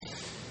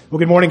Well,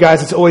 good morning,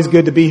 guys. It's always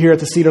good to be here at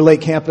the Cedar Lake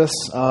campus.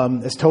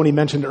 As Tony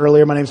mentioned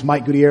earlier, my name is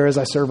Mike Gutierrez.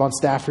 I serve on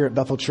staff here at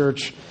Bethel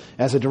Church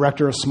as a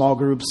director of small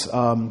groups.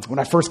 When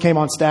I first came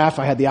on staff,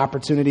 I had the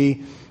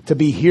opportunity to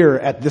be here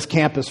at this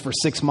campus for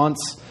 6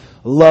 months.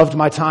 Loved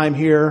my time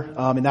here,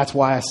 and that's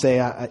why I say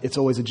it's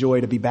always a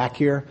joy to be back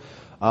here.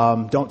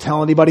 Don't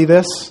tell anybody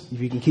this.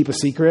 If you can keep a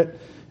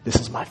secret, this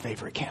is my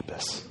favorite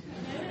campus.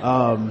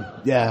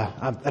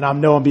 I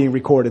know I'm being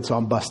recorded, so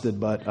I'm busted.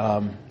 But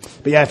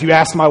yeah, if you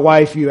ask my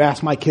wife, you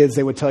ask my kids,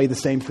 they would tell you the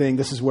same thing.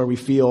 This is where we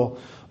feel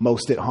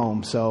most at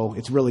home. So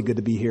it's really good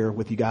to be here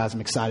with you guys.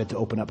 I'm excited to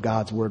open up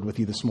God's Word with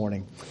you this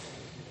morning.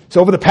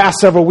 So over the past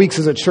several weeks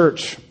as a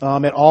church,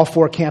 at all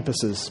 4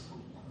 campuses,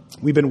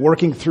 we've been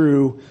working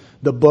through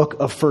the book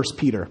of 1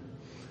 Peter,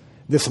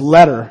 this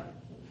letter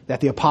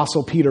that the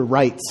Apostle Peter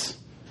writes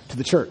to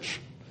the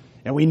church.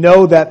 And we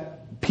know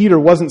that Peter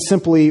wasn't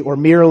simply or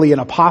merely an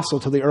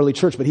apostle to the early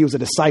church, but he was a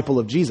disciple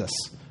of Jesus,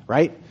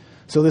 right?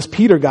 So this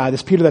Peter guy,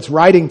 this Peter that's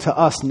writing to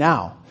us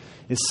now,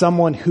 is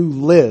someone who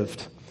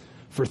lived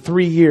for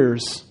 3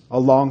 years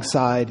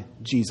alongside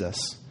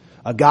Jesus.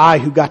 A guy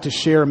who got to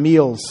share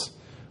meals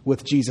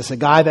with Jesus, a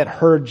guy that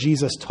heard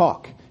Jesus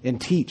talk and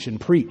teach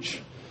and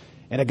preach,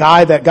 and a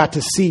guy that got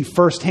to see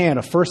firsthand,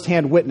 a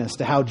firsthand witness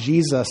to how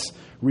Jesus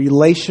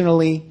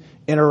relationally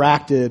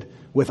interacted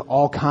with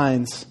all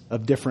kinds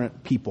of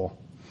different people.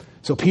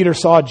 So Peter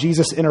saw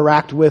Jesus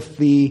interact with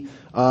the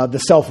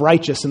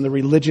self-righteous and the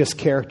religious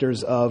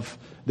characters of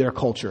their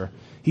culture.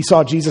 He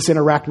saw Jesus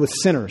interact with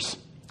sinners,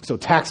 so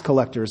tax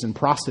collectors and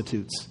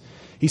prostitutes.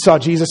 He saw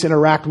Jesus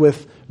interact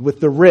with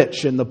the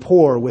rich and the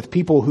poor, with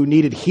people who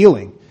needed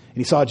healing. And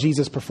he saw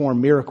Jesus perform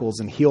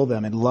miracles and heal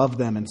them and love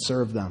them and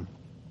serve them.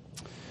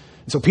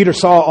 And so Peter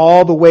saw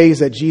all the ways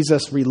that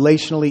Jesus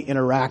relationally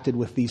interacted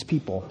with these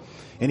people.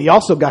 And he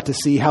also got to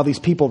see how these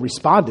people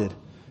responded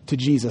to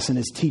Jesus and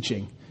his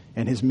teaching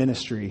and his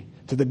ministry,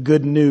 to the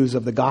good news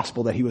of the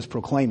gospel that he was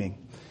proclaiming.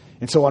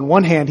 And so on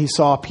one hand, he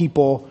saw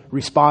people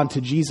respond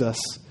to Jesus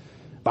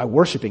by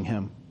worshiping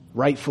him,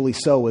 rightfully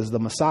so, as the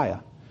Messiah.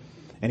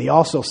 And he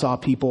also saw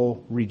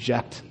people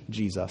reject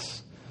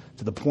Jesus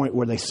to the point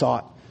where they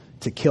sought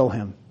to kill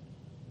him.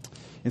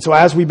 And so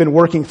as we've been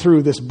working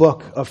through this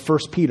book of 1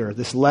 Peter,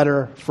 this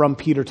letter from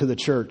Peter to the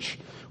church,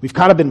 we've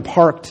kind of been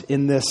parked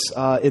in this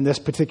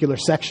particular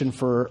section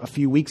for a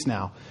few weeks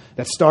now.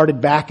 That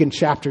started back in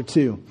chapter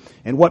 2.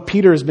 And what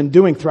Peter has been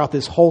doing throughout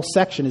this whole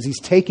section is he's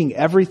taking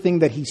everything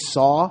that he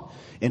saw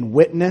and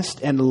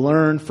witnessed and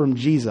learned from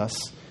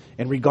Jesus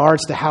in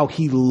regards to how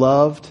he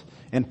loved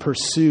and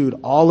pursued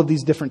all of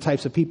these different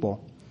types of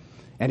people.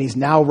 And he's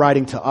now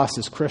writing to us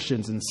as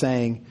Christians and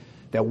saying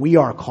that we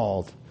are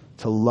called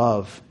to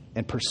love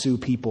and pursue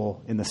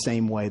people in the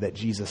same way that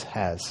Jesus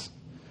has.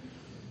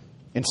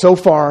 And so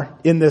far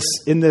in this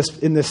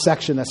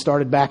section that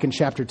started back in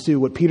chapter 2,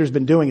 what Peter's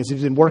been doing is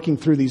he's been working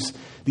through these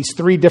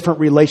 3 different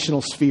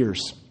relational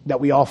spheres that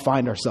we all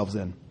find ourselves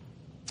in.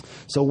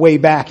 So way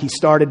back, he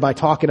started by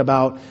talking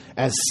about,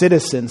 as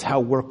citizens,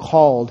 how we're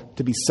called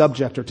to be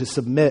subject or to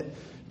submit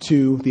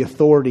to the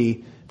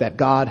authority that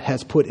God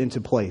has put into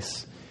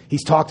place.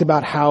 He's talked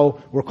about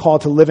how we're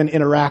called to live and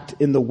interact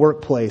in the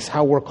workplace,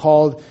 how we're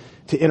called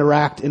to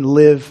interact and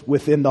live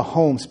within the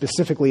home,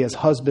 specifically as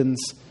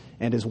husbands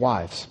and as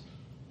wives.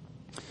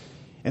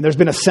 And there's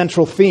been a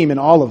central theme in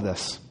all of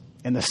this.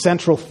 And the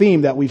central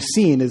theme that we've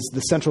seen is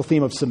the central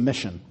theme of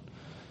submission.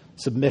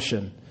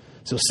 Submission.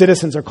 So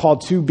citizens are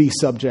called to be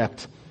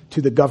subject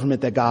to the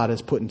government that God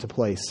has put into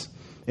place.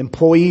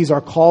 Employees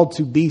are called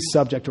to be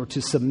subject or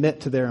to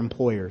submit to their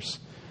employers.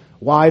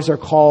 Wives are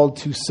called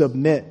to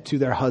submit to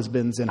their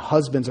husbands, and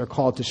husbands are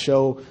called to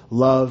show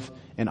love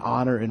and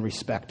honor and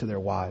respect to their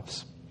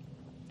wives.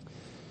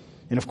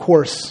 And of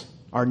course,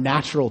 our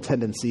natural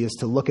tendency is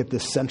to look at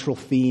this central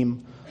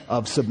theme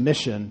of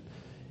submission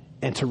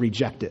and to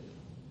reject it.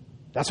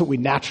 That's what we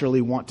naturally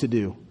want to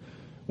do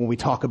when we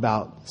talk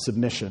about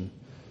submission.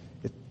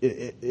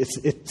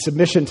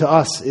 Submission to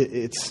us,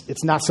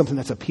 it's not something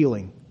that's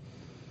appealing.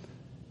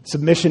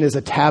 Submission is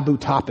a taboo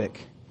topic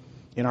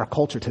in our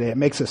culture today. It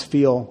makes us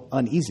feel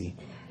uneasy.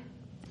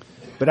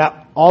 But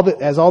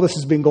as all this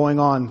has been going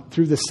on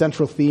through this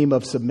central theme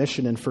of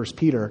submission in 1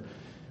 Peter,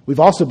 we've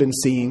also been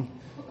seeing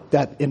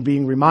that and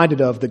being reminded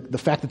of the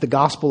fact that the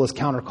gospel is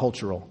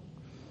countercultural.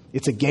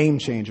 It's a game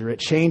changer. It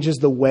changes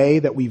the way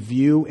that we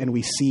view and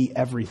we see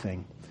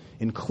everything,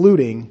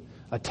 including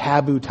a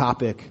taboo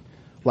topic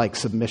like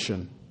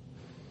submission.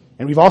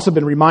 And we've also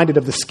been reminded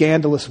of the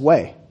scandalous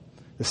way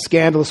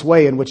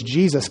in which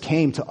Jesus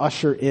came to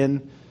usher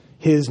in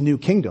his new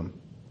kingdom.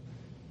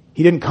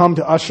 He didn't come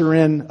to usher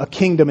in a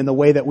kingdom in the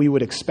way that we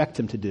would expect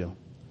him to do.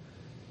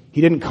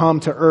 He didn't come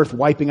to earth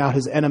wiping out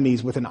his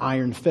enemies with an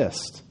iron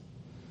fist.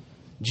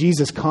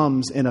 Jesus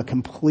comes in a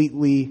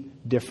completely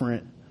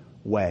different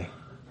way.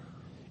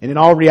 And in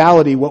all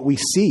reality, what we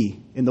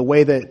see in the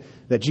way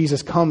that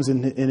Jesus comes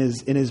in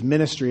his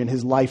ministry and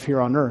his life here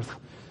on earth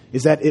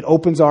is that it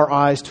opens our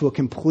eyes to a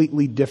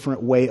completely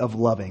different way of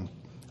loving,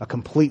 a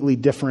completely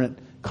different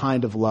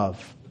kind of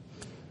love,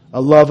 a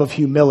love of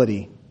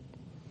humility,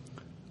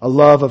 a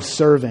love of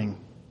serving,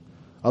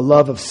 a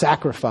love of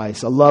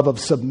sacrifice, a love of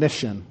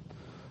submission,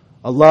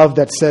 a love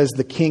that says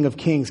the King of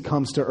Kings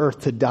comes to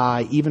earth to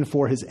die even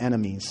for his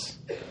enemies,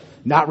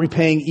 not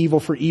repaying evil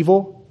for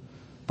evil,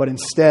 but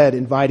instead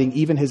inviting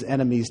even his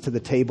enemies to the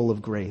table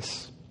of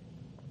grace.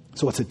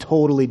 So it's a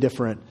totally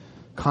different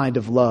kind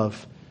of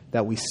love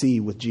that we see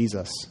with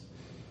Jesus.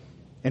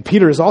 And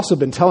Peter has also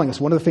been telling us,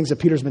 one of the things that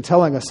Peter's been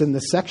telling us in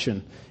this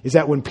section is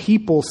that when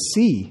people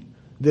see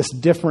this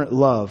different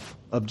love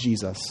of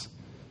Jesus,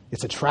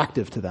 it's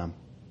attractive to them.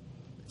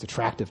 It's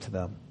attractive to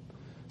them.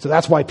 So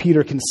that's why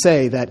Peter can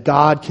say that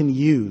God can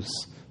use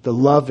the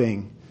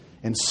loving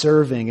and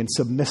serving and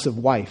submissive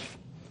wife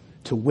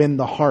to win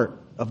the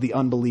heart of the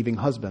unbelieving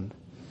husband.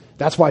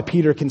 That's why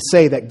Peter can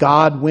say that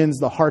God wins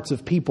the hearts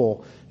of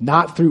people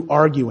not through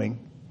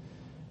arguing,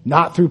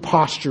 not through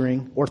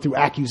posturing or through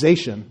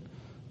accusation,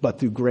 but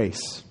through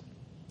grace.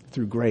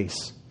 Through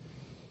grace.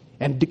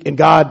 And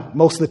God,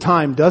 most of the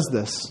time, does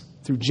this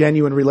through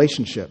genuine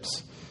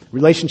relationships.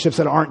 Relationships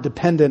that aren't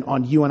dependent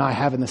on you and I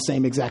having the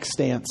same exact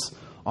stance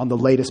on the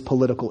latest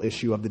political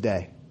issue of the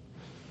day.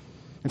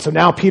 And so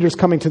now Peter's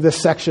coming to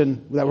this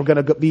section that we're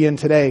going to be in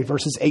today,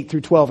 verses 8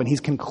 through 12, and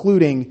he's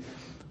concluding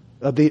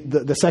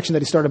the section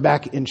that he started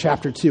back in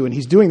chapter 2. And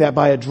he's doing that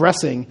by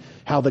addressing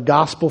how the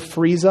gospel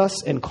frees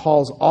us and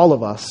calls all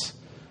of us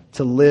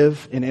to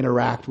live and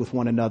interact with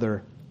one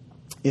another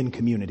in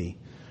community.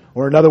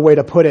 Or another way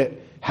to put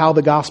it, how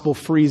the gospel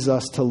frees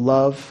us to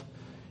love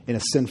in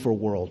a sinful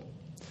world.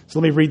 So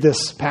let me read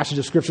this passage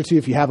of Scripture to you.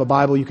 If you have a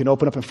Bible, you can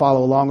open up and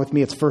follow along with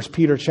me. It's 1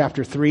 Peter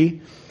chapter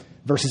 3,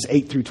 verses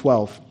 8 through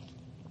 12.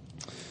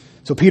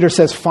 So Peter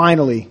says,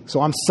 finally,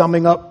 so I'm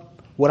summing up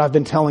what I've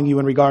been telling you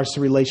in regards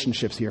to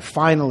relationships here.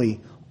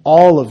 Finally,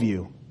 all of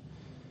you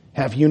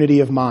have unity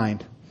of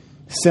mind,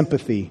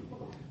 sympathy,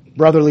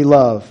 brotherly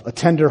love, a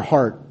tender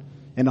heart,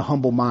 and a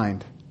humble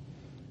mind.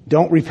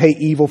 Don't repay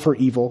evil for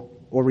evil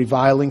or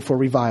reviling for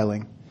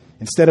reviling.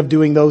 Instead of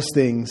doing those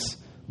things,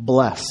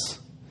 bless.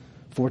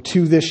 For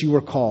to this you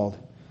were called,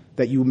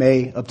 that you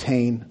may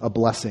obtain a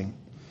blessing.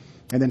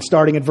 And then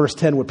starting in verse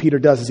 10, what Peter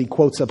does is he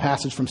quotes a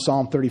passage from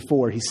Psalm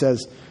 34. He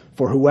says,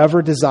 for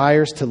whoever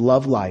desires to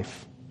love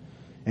life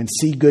and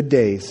see good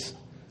days,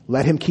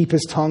 let him keep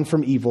his tongue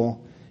from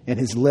evil and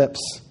his lips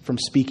from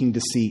speaking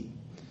deceit.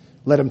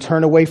 Let him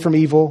turn away from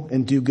evil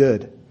and do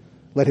good.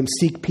 Let him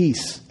seek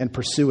peace and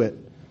pursue it.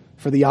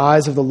 For the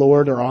eyes of the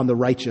Lord are on the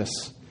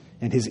righteous,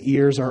 and his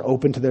ears are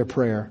open to their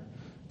prayer.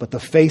 But the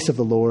face of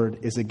the Lord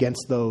is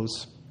against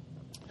those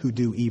who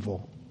do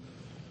evil.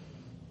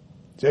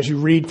 So as you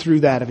read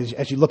through that,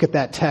 as you look at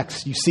that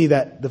text, you see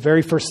that the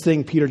very first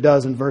thing Peter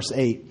does in verse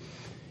 8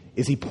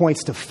 is he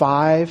points to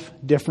 5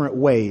 different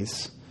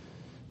ways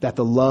that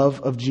the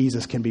love of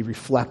Jesus can be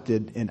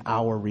reflected in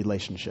our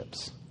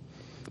relationships.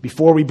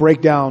 Before we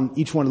break down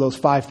each one of those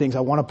 5 things, I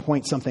want to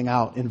point something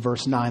out in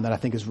verse 9 that I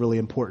think is really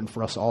important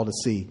for us all to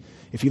see.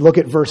 If you look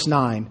at verse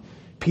 9,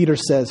 Peter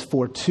says,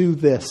 for to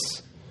this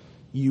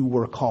you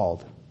were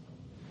called.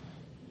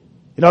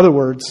 In other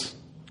words,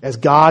 as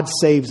God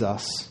saves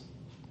us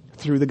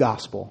through the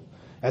gospel,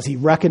 as he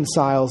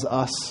reconciles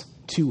us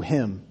to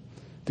him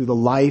through the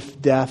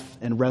life, death,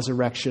 and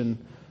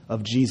resurrection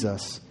of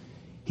Jesus,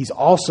 he's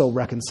also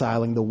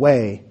reconciling the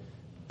way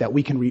that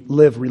we can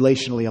live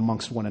relationally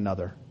amongst one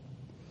another.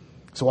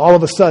 So all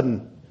of a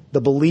sudden,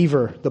 the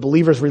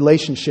believer's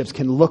relationships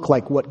can look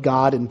like what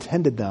God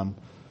intended them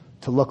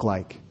to look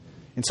like.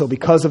 And so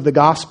because of the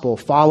gospel,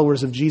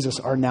 followers of Jesus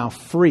are now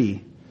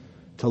free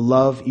to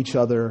love each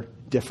other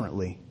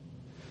differently.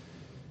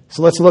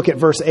 So let's look at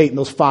verse 8 and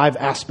those 5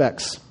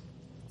 aspects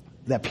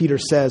that Peter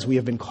says we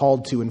have been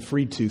called to and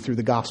freed to through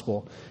the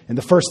gospel. And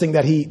the first thing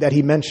that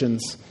he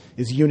mentions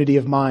is unity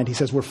of mind. He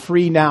says we're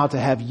free now to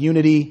have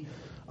unity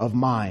of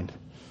mind.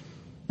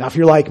 Now, if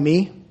you're like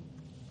me,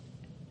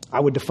 I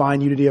would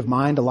define unity of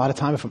mind a lot of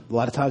times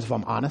if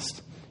I'm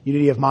honest.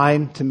 Unity of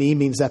mind to me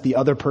means that the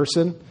other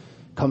person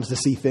comes to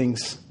see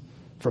things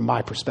from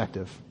my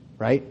perspective,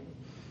 right?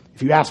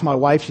 If you ask my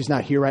wife, she's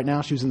not here right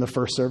now. She was in the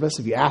first service.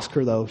 If you ask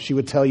her, though, she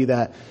would tell you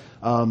that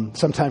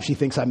sometimes she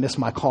thinks I miss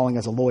my calling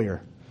as a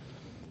lawyer.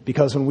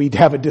 Because when we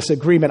have a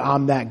disagreement,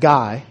 I'm that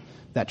guy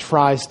that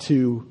tries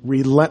to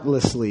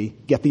relentlessly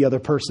get the other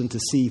person to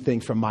see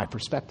things from my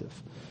perspective.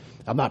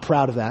 I'm not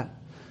proud of that.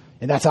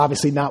 And that's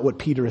obviously not what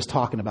Peter is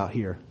talking about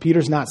here.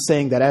 Peter's not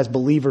saying that as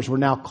believers, we're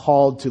now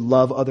called to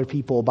love other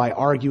people by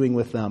arguing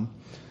with them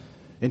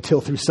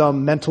until through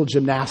some mental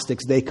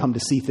gymnastics, they come to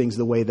see things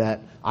the way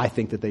that I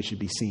think that they should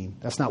be seen.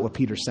 That's not what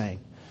Peter's saying.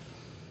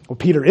 What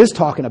Peter is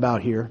talking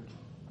about here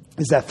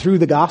is that through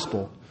the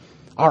gospel,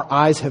 our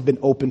eyes have been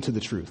opened to the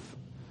truth.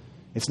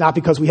 It's not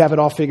because we have it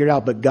all figured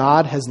out, but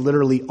God has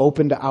literally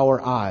opened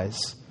our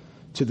eyes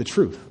to the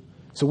truth.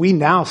 So we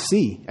now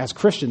see, as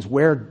Christians,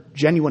 where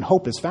genuine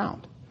hope is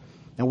found.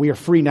 And we are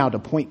free now to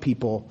point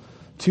people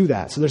to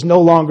that. So there's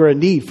no longer a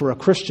need for a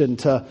Christian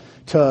to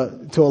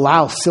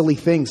allow silly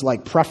things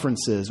like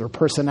preferences or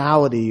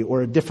personality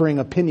or a differing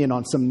opinion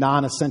on some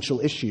non-essential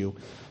issue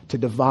to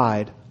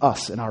divide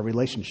us in our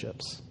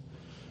relationships.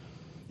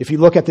 If you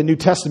look at the New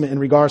Testament in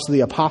regards to the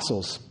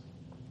apostles,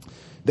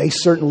 They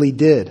certainly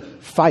did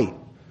fight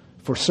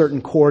for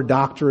certain core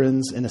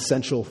doctrines and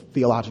essential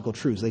theological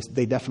truths.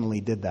 They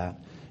definitely did that.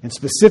 And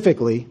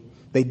specifically,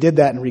 they did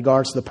that in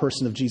regards to the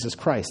person of Jesus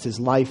Christ, his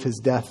life, his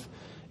death,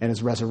 and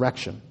his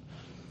resurrection.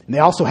 And they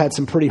also had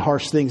some pretty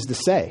harsh things to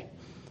say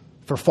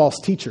for false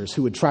teachers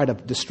who would try to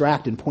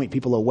distract and point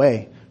people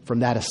away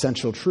from that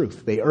essential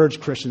truth. They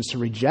urged Christians to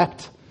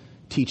reject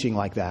teaching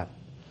like that.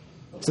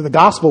 So the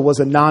gospel was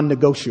a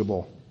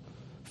non-negotiable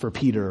for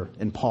Peter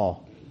and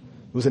Paul.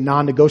 It was a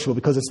non-negotiable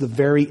because it's the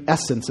very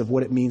essence of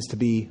what it means to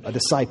be a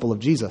disciple of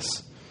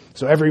Jesus.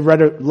 So every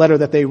letter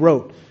that they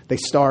wrote, they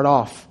start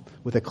off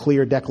with a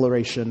clear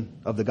declaration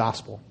of the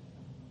gospel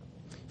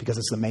because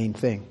it's the main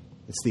thing.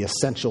 It's the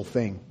essential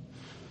thing.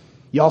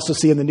 You also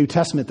see in the New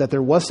Testament that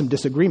there was some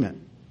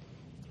disagreement.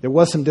 There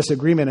was some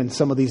disagreement in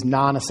some of these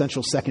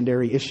non-essential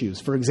secondary issues.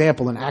 For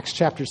example, in Acts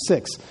chapter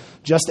 6,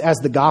 just as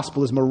the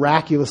gospel is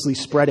miraculously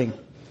spreading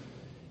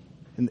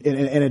and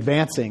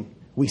advancing,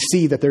 we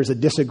see that there's a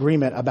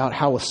disagreement about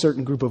how a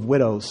certain group of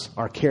widows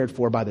are cared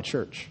for by the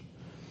church.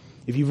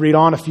 If you read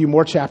on a few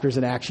more chapters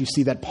in Acts, you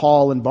see that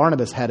Paul and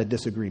Barnabas had a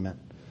disagreement.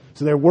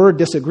 So there were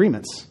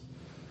disagreements.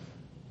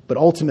 But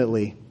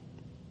ultimately,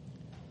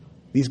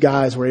 these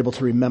guys were able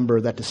to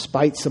remember that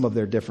despite some of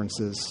their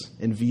differences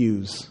in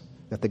views,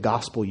 that the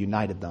gospel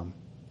united them.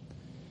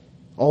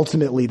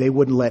 Ultimately, they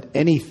wouldn't let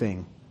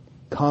anything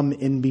come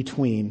in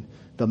between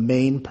the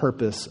main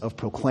purpose of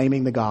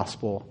proclaiming the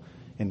gospel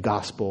and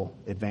gospel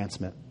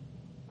advancement.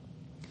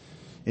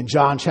 In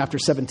John chapter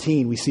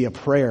 17, we see a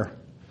prayer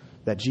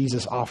that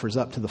Jesus offers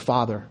up to the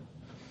Father.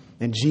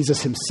 And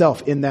Jesus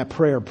himself in that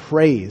prayer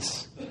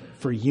prays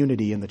for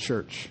unity in the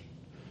church.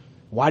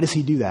 Why does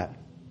he do that?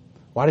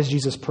 Why does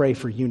Jesus pray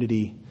for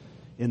unity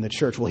in the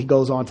church? Well, he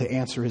goes on to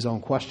answer his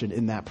own question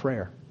in that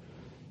prayer.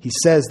 He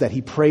says that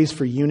he prays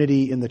for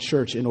unity in the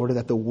church in order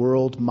that the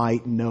world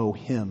might know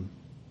him.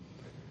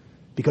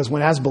 Because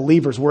when as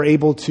believers we're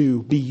able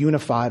to be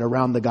unified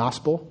around the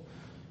gospel,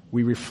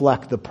 we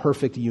reflect the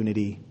perfect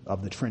unity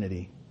of the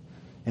Trinity.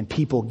 And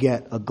people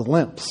get a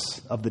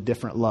glimpse of the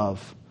different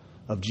love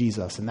of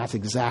Jesus. And that's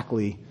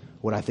exactly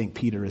what I think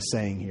Peter is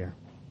saying here.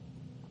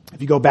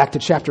 If you go back to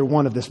chapter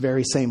 1 of this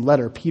very same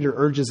letter, Peter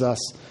urges us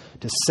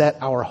to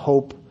set our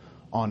hope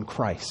on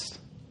Christ.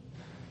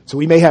 So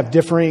we may have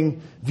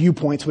differing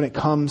viewpoints when it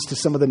comes to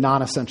some of the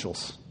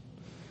non-essentials.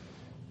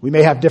 We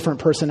may have different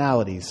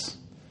personalities.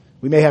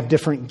 We may have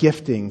different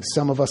giftings.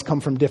 Some of us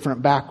come from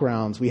different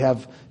backgrounds. We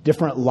have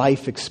different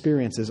life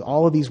experiences.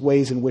 All of these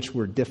ways in which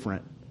we're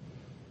different.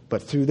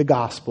 But through the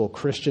gospel,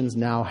 Christians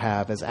now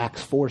have, as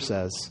Acts 4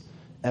 says,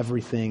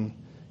 everything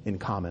in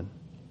common.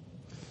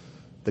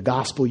 The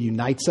gospel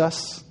unites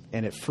us,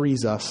 and it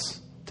frees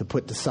us to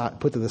put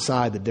to the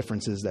side the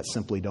differences that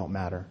simply don't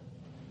matter.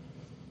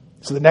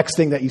 So the next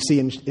thing that you see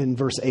in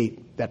verse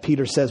 8 that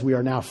Peter says we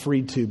are now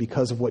freed to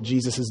because of what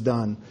Jesus has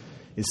done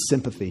is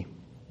sympathy.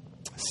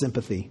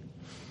 Sympathy.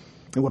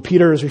 And what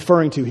Peter is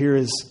referring to here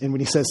is, and when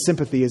he says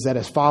sympathy, is that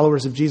as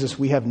followers of Jesus,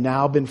 we have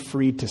now been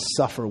freed to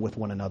suffer with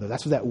one another.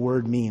 That's what that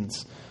word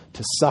means,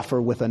 to suffer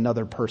with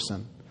another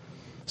person.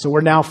 So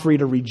we're now free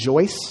to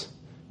rejoice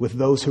with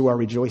those who are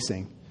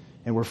rejoicing,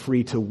 and we're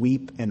free to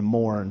weep and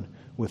mourn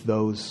with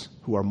those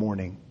who are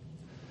mourning.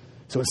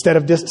 So instead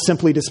of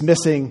simply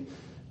dismissing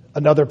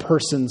another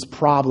person's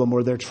problem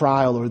or their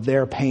trial or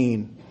their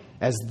pain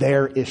as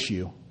their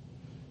issue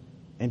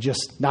and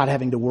just not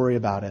having to worry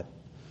about it,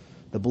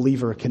 the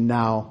believer can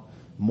now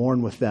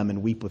mourn with them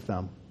and weep with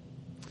them.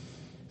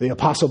 The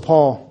Apostle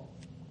Paul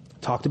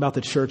talked about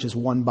the church as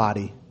one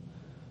body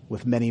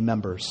with many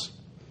members.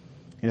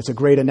 And it's a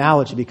great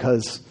analogy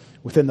because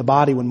within the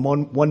body, when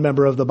one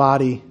member of the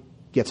body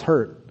gets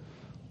hurt,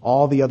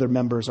 all the other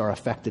members are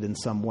affected in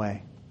some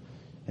way.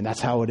 And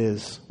that's how it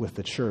is with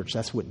the church.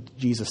 That's what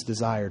Jesus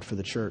desired for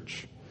the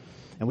church.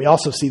 And we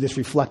also see this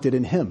reflected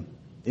in him,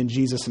 in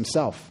Jesus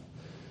himself.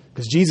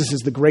 Because Jesus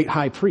is the great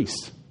high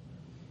priest.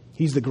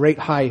 He's the great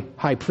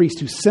high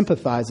priest who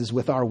sympathizes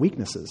with our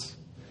weaknesses.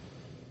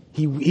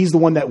 He's the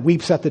one that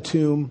weeps at the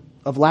tomb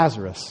of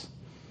Lazarus.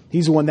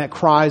 He's the one that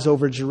cries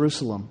over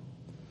Jerusalem.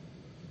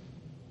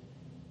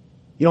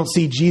 You don't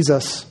see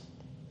Jesus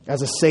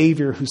as a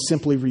Savior who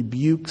simply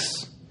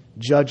rebukes,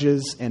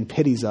 judges, and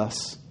pities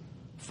us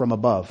from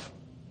above.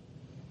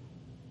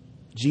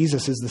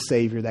 Jesus is the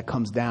Savior that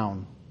comes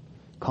down,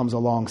 comes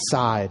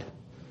alongside,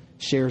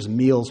 shares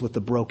meals with the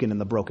broken and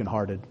the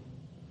brokenhearted.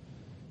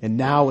 And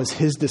now as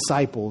his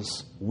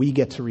disciples, we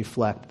get to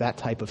reflect that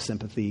type of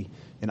sympathy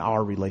in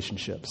our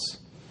relationships.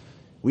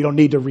 We don't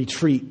need to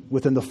retreat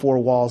within the four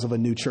walls of a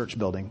new church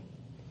building,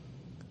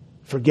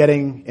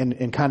 forgetting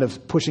and kind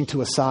of pushing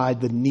to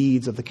aside the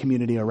needs of the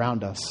community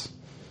around us,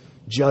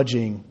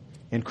 judging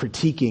and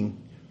critiquing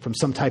from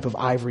some type of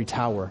ivory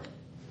tower.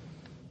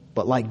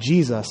 But like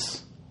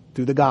Jesus,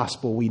 through the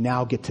gospel, we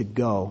now get to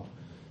go,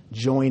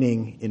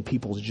 joining in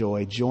people's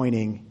joy,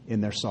 joining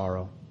in their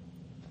sorrow.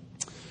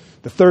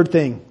 The third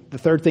thing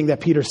that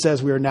Peter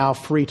says we are now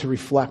free to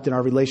reflect in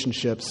our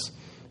relationships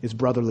is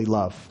brotherly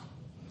love.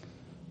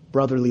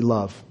 Brotherly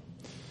love.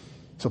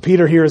 So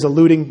Peter here is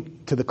alluding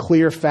to the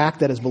clear fact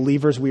that as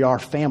believers, we are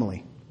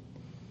family,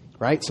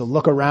 right? So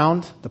look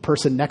around, the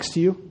person next to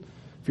you.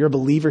 If you're a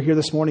believer here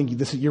this morning,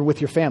 you're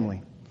with your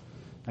family.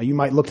 Now, you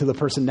might look to the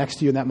person next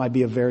to you, and that might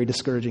be a very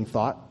discouraging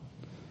thought,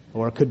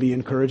 or it could be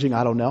encouraging,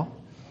 I don't know,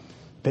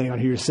 depending on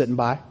who you're sitting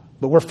by.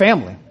 But we're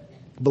family.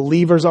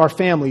 Believers are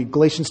family.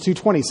 Galatians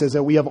 2:20 says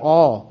that we have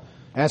all,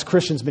 as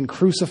Christians, been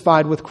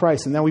crucified with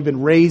Christ, and now we've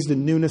been raised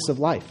in newness of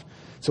life.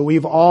 So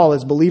we've all,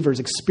 as believers,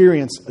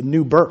 experienced a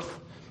new birth,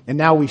 and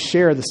now we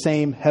share the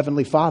same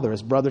Heavenly Father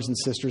as brothers and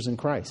sisters in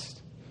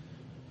Christ.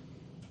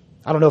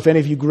 I don't know if any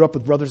of you grew up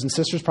with brothers and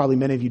sisters. Probably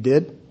many of you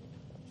did.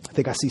 I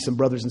think I see some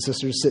brothers and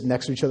sisters sitting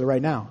next to each other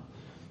right now.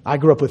 I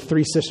grew up with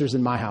 3 sisters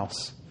in my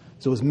house.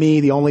 So it was me,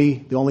 the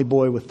only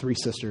boy with 3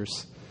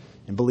 sisters.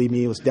 And believe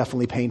me, it was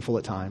definitely painful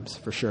at times,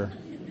 for sure.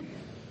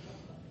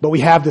 But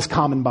we have this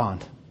common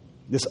bond,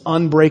 this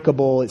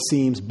unbreakable, it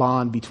seems,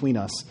 bond between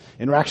us.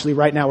 And we're actually,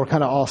 right now, we're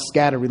kind of all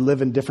scattered. We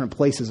live in different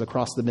places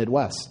across the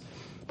Midwest.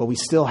 But we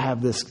still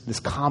have this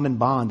common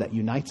bond that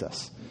unites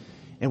us.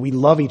 And we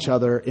love each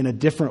other in a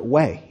different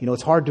way. You know,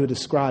 it's hard to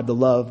describe the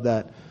love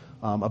that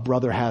a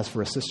brother has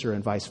for a sister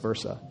and vice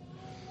versa.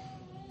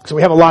 So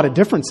we have a lot of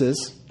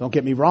differences. Don't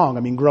get me wrong.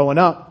 I mean, growing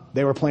up,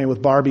 they were playing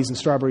with Barbies and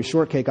strawberry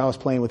shortcake. I was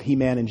playing with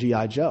He-Man and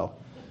G.I. Joe.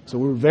 So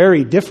we were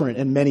very different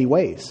in many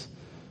ways.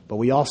 But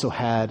we also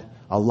had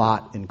a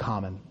lot in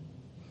common.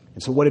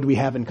 And so what did we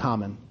have in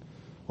common?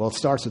 Well, it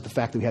starts with the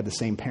fact that we had the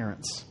same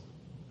parents.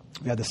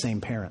 We had the same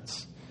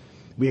parents.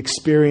 We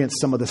experienced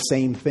some of the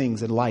same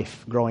things in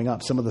life growing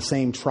up, some of the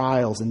same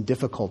trials and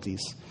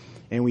difficulties.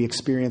 And we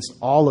experienced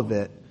all of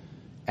it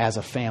as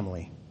a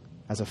family,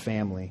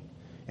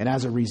 And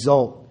as a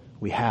result,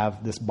 we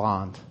have this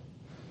bond.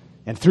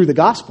 And through the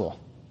gospel,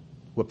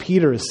 what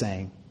Peter is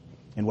saying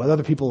and what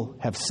other people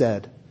have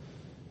said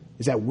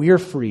is that we're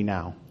free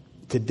now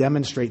to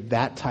demonstrate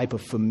that type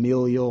of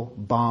familial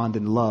bond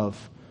and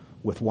love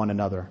with one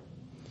another.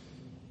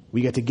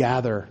 We get to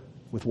gather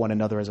with one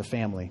another as a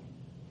family.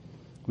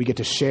 We get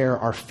to share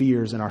our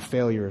fears and our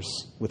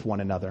failures with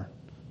one another.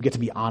 We get to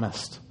be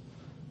honest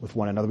with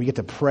one another. We get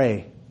to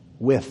pray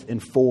with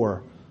and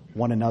for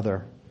one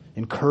another,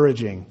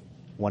 encouraging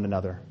one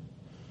another.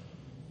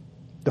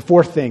 The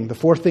fourth thing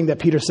that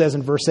Peter says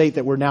in verse 8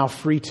 that we're now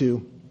free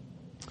to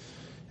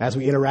as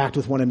we interact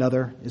with one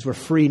another is we're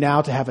free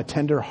now to have a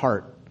tender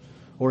heart,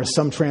 or as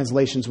some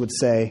translations would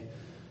say,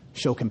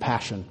 show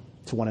compassion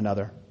to one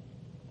another.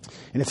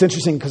 And it's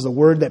interesting because the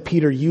word that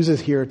Peter uses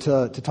here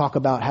to talk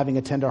about having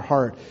a tender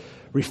heart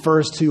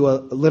refers to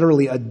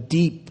literally a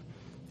deep,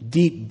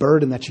 deep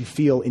burden that you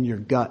feel in your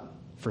gut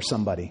for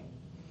somebody.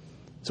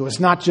 So it's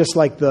not just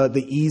like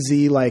the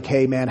easy, like,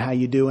 hey man, how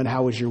you doing?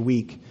 How was your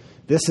week?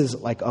 This is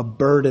like a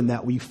burden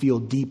that we feel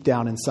deep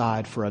down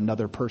inside for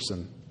another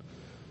person.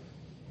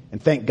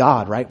 And thank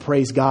God, right?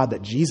 Praise God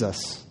that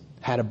Jesus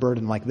had a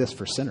burden like this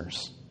for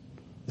sinners.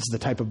 This is the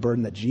type of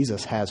burden that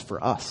Jesus has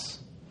for us.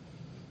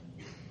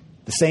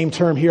 The same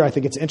term here, I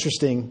think it's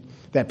interesting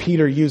that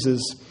Peter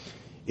uses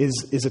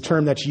is a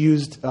term that's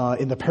used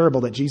in the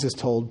parable that Jesus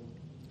told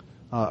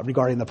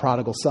regarding the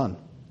prodigal son.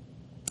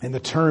 And the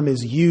term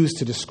is used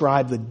to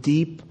describe the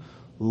deep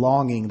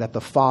longing that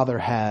the father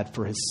had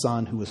for his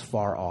son who was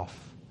far off.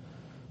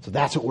 So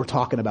that's what we're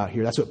talking about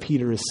here. That's what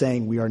Peter is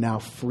saying we are now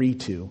free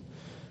to.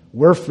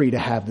 We're free to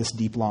have this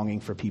deep longing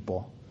for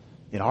people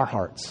in our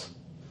hearts.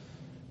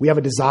 We have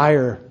a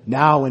desire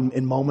now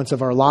in moments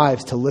of our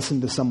lives to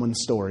listen to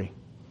someone's story,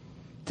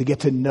 to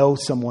get to know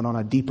someone on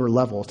a deeper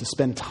level, to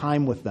spend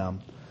time with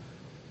them.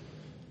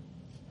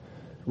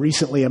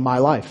 Recently in my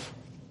life,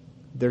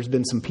 there's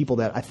been some people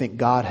that I think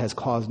God has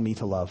caused me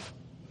to love.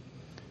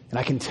 And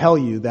I can tell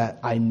you that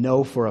I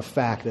know for a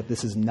fact that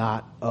this is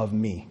not of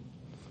me.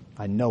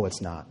 I know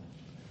it's not.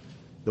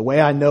 The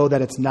way I know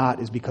that it's not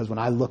is because when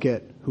I look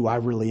at who I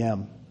really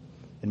am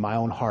in my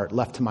own heart,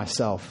 left to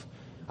myself,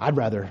 I'd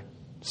rather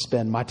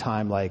spend my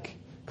time like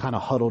kind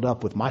of huddled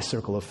up with my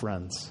circle of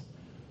friends,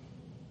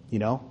 you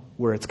know,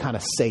 where it's kind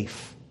of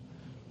safe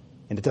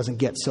and it doesn't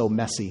get so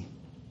messy.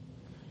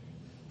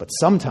 But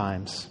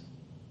sometimes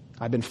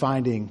I've been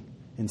finding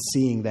and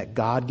seeing that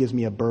God gives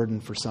me a burden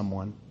for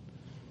someone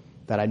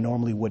that I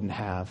normally wouldn't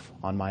have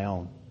on my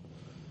own.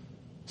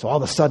 So all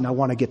of a sudden I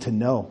want to get to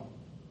know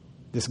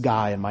this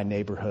guy in my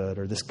neighborhood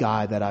or this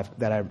guy that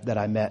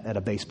I met at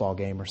a baseball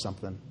game or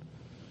something.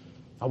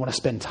 I want to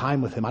spend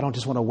time with him. I don't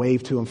just want to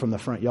wave to him from the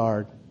front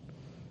yard,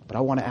 but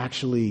I want to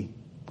actually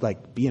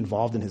like be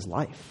involved in his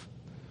life.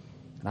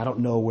 And I don't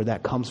know where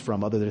that comes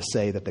from other than to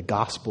say that the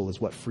gospel is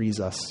what frees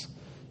us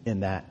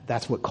in that.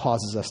 That's what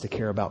causes us to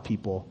care about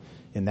people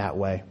in that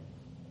way.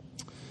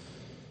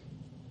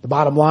 The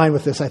bottom line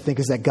with this, I think,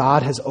 is that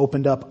God has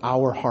opened up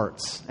our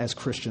hearts as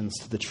Christians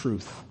to the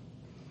truth.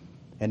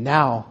 And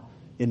now,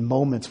 in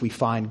moments, we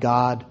find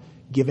God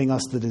giving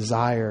us the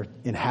desire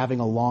and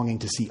having a longing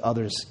to see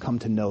others come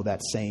to know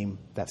that same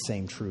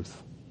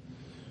truth.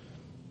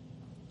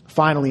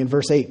 Finally, in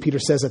verse 8, Peter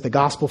says that the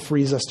gospel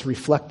frees us to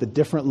reflect the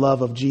different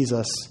love of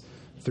Jesus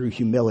through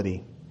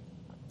humility.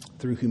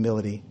 Through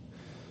humility.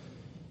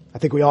 I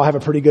think we all have a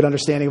pretty good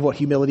understanding of what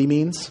humility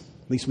means.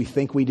 At least we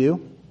think we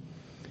do.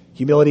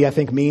 Humility, I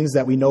think, means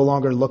that we no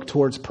longer look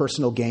towards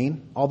personal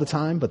gain all the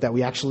time, but that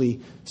we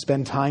actually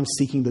spend time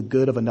seeking the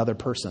good of another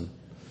person.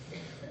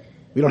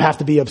 We don't have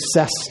to be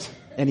obsessed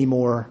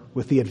anymore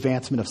with the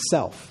advancement of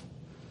self,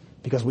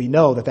 because we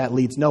know that that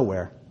leads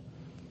nowhere.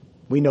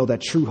 We know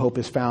that true hope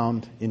is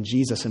found in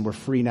Jesus, and we're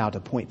free now to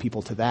point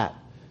people to that,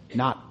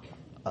 not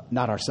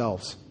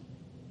ourselves.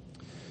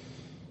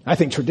 I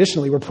think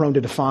traditionally we're prone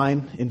to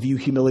define and view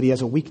humility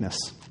as a weakness.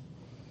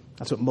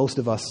 That's what most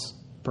of us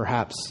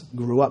perhaps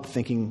grew up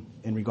thinking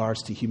in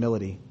regards to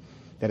humility,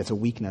 that it's a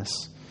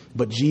weakness.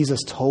 But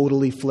Jesus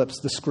totally flips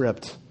the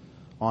script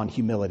on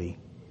humility.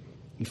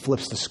 He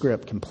flips the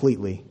script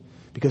completely,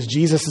 because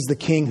Jesus is the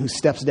king who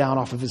steps down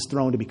off of his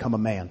throne to become a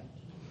man.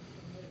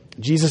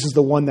 Jesus is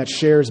the one that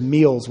shares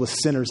meals with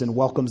sinners and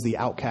welcomes the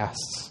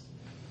outcasts.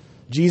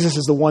 Jesus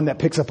is the one that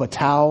picks up a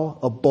towel,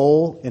 a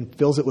bowl, and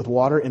fills it with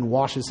water and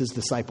washes his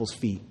disciples'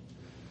 feet.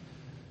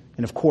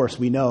 And of course,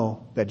 we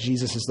know that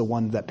Jesus is the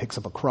one that picks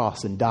up a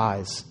cross and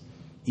dies,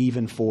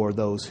 even for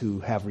those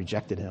who have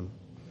rejected him.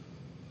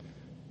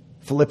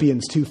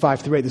 Philippians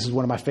 2:5-8, this is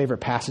one of my favorite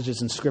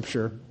passages in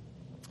Scripture.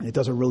 And it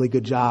does a really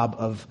good job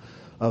of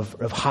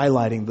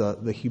highlighting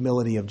the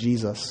humility of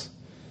Jesus.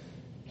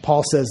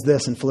 Paul says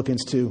this in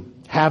Philippians 2,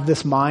 "Have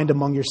this mind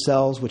among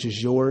yourselves, which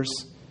is yours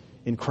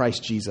in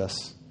Christ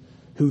Jesus,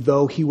 who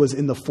though he was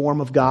in the form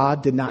of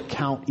God, did not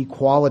count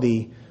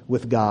equality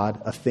with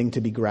God a thing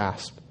to be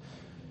grasped.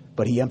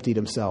 But he emptied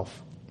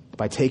himself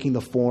by taking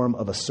the form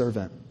of a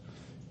servant,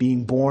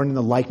 being born in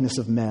the likeness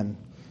of men,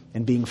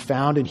 and being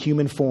found in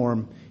human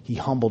form, he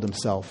humbled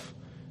himself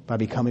by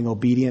becoming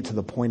obedient to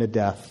the point of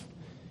death,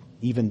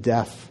 even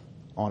death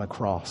on a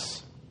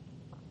cross."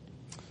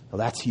 Well,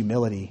 that's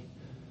humility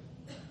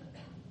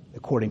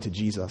according to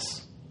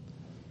Jesus.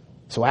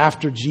 So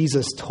after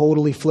Jesus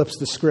totally flips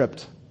the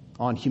script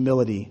on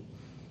humility,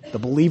 the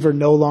believer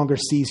no longer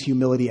sees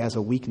humility as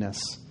a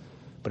weakness,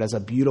 but as a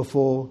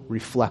beautiful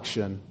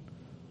reflection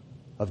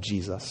of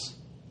Jesus.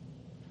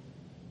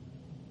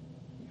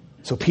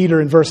 So Peter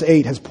in verse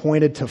 8 has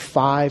pointed to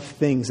 5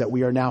 things that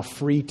we are now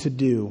free to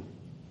do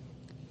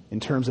in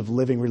terms of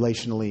living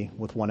relationally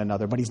with one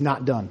another. But he's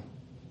not done,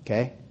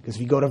 okay? Because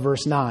if you go to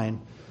verse 9,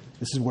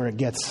 this is where it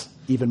gets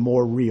even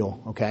more real,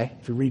 okay?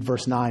 If you read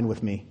verse 9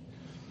 with me,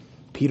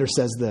 Peter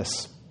says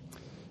this,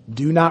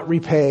 "Do not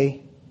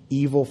repay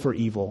evil for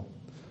evil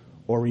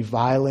or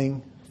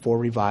reviling for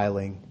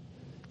reviling.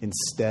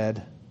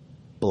 Instead,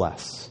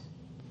 bless."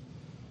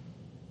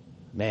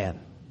 Man,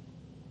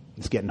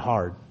 it's getting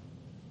hard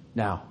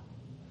now.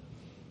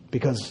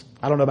 Because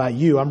I don't know about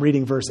you, I'm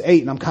reading verse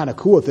 8 and I'm kind of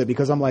cool with it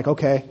because I'm like,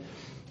 okay,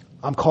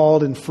 I'm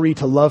called and free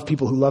to love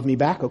people who love me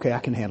back. Okay, I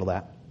can handle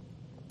that.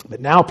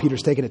 But now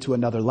Peter's taking it to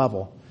another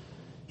level.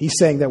 He's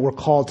saying that we're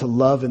called to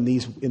love in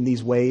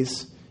these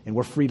ways, and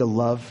we're free to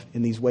love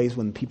in these ways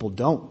when people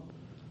don't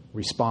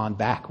respond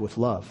back with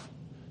love.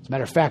 As a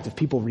matter of fact, if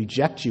people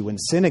reject you and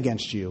sin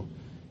against you,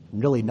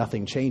 really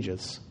nothing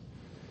changes.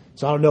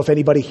 So I don't know if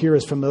anybody here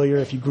is familiar,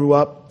 if you grew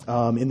up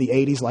in the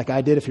 80s like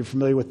I did, if you're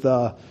familiar with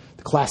the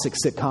classic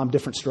sitcom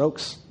Different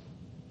Strokes.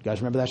 You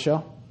guys remember that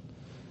show?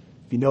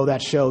 If you know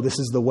that show, this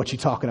is the "what you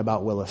talking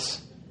about,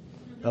 Willis"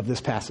 of this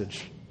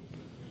passage.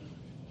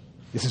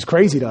 This is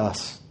crazy to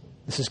us.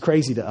 This is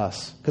crazy to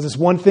us. Because it's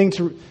one thing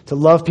to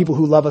love people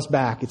who love us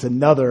back. It's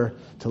another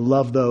to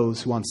love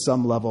those who on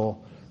some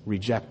level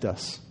reject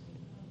us.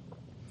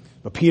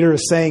 But Peter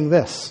is saying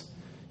this.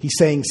 He's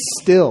saying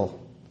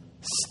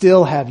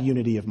still have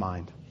unity of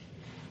mind.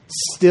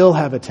 Still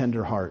have a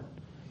tender heart.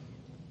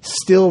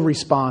 Still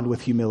respond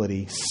with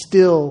humility.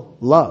 Still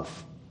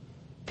love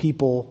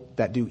people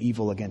that do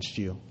evil against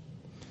you.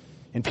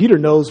 And Peter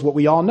knows what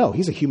we all know.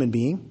 He's a human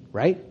being,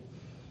 right?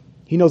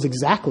 He knows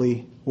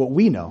exactly what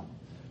we know.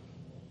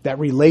 That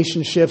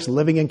relationships,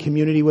 living in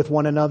community with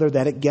one another,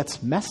 that it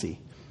gets messy.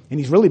 And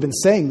he's really been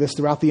saying this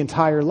throughout the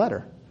entire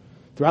letter,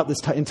 throughout this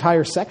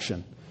entire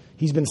section.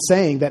 He's been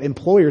saying that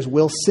employers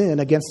will sin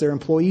against their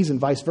employees and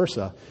vice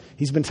versa.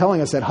 He's been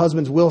telling us that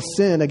husbands will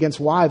sin against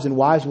wives and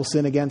wives will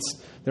sin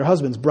against their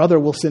husbands. Brother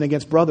will sin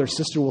against brother.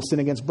 Sister will sin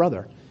against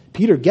brother.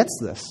 Peter gets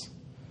this.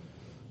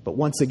 But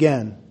once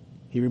again,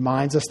 he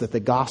reminds us that the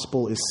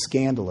gospel is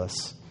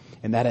scandalous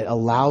and that it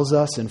allows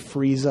us and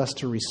frees us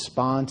to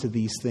respond to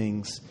these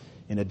things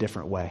in a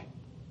different way.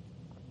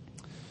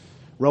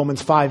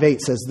 Romans 5:8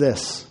 says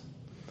this,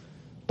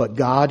 "But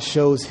God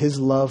shows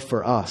his love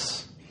for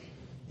us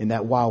in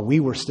that while we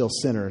were still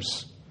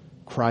sinners,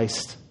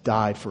 Christ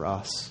died for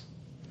us."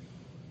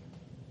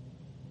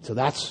 So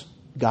that's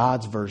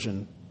God's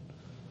version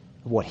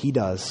of what he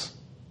does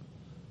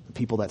to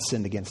people that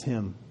sinned against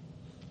him.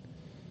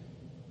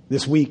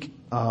 This week,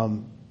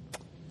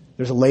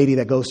 there's a lady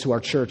that goes to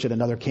our church at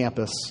another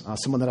campus,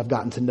 someone that I've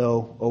gotten to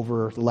know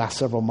over the last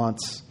several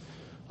months.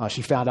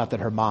 She found out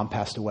that her mom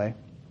passed away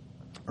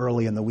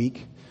early in the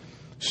week.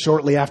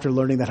 Shortly after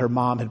learning that her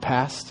mom had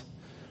passed,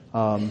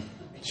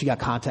 she got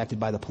contacted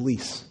by the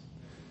police.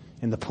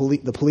 And the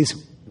police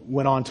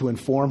went on to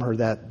inform her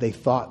that they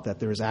thought that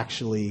there was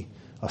actually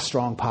a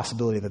strong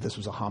possibility that this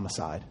was a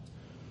homicide.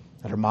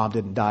 that her mom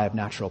didn't die of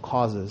natural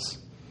causes,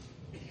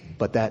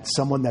 but that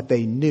someone that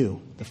they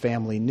knew, the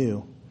family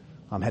knew,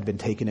 had been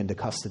taken into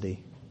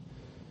custody.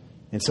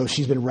 And so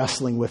she's been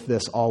wrestling with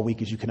this all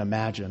week, as you can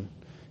imagine.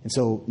 And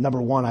so,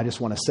 number one, I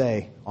just want to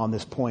say on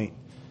this point,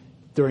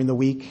 during the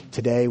week,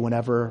 today,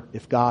 whenever,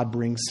 if God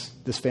brings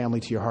this family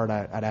to your heart,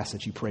 I'd ask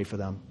that you pray for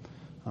them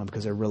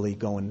because they're really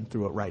going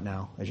through it right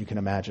now, as you can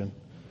imagine.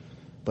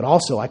 But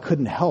also, I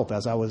couldn't help,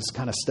 as I was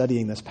kind of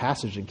studying this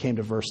passage and came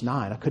to verse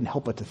 9, I couldn't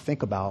help but to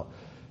think about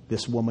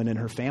this woman and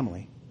her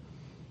family.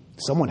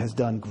 Someone has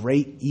done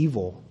great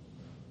evil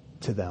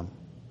to them.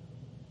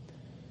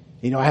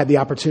 You know, I had the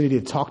opportunity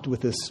to talk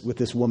with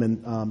this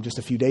woman just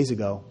a few days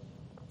ago,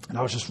 and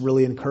I was just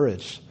really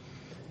encouraged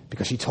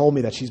because she told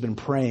me that she's been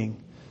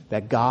praying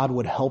that God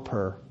would help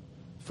her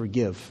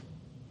forgive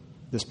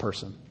this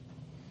person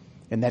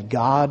and that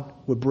God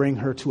would bring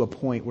her to a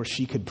point where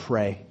she could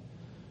pray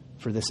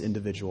for this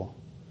individual.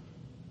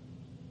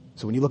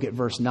 So when you look at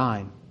verse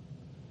 9,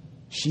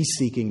 she's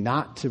seeking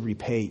not to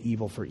repay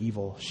evil for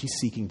evil. She's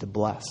seeking to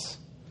bless.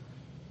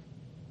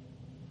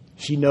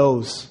 She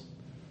knows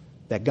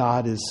that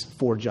God is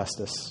for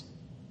justice.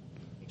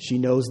 She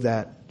knows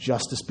that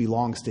justice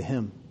belongs to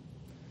him.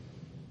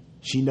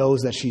 She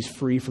knows that she's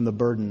free from the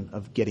burden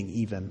of getting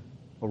even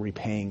or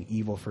repaying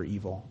evil for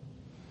evil.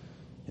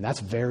 And that's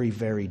very,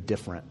 very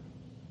different,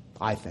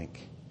 I think.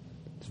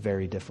 It's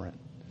very different.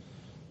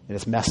 And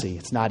it's messy.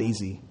 It's not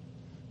easy.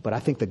 But I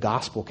think the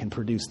gospel can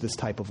produce this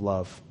type of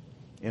love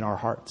in our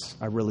hearts.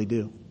 I really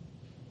do.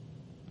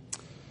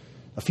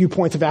 A few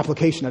points of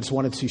application I just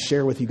wanted to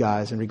share with you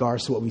guys in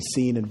regards to what we've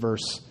seen in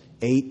verse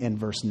 8 and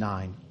verse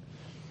 9.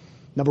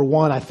 Number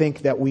one, I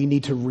think that we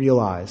need to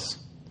realize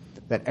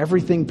that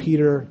everything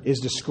Peter is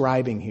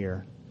describing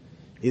here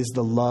is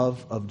the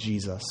love of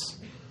Jesus.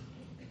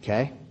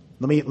 Okay?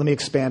 Let me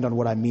expand on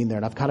what I mean there.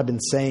 And I've kind of been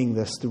saying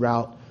this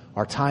throughout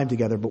our time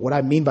together, but what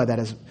I mean by that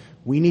is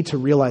we need to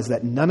realize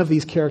that none of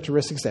these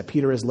characteristics that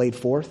Peter has laid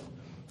forth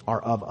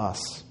are of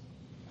us.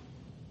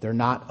 They're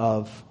not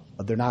of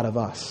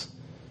us.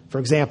 For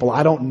example,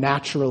 I don't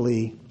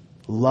naturally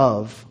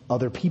love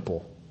other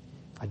people.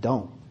 I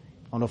don't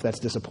know if that's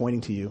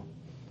disappointing to you,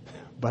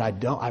 but I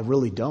don't. I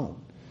really don't.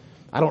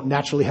 I don't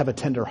naturally have a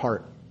tender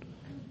heart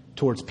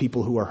towards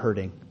people who are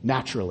hurting,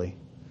 naturally.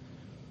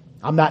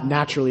 I'm not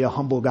naturally a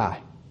humble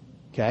guy,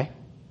 okay?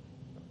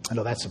 I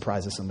know that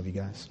surprises some of you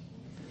guys.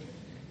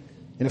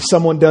 And if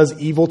someone does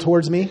evil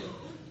towards me,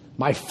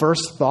 my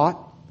first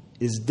thought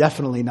is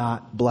definitely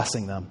not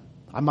blessing them.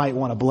 I might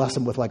want to bless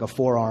them with like a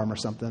forearm or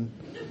something,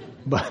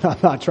 but I'm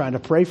not trying to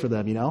pray for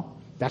them, you know?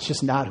 That's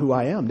just not who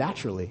I am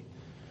naturally.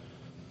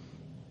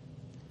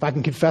 If I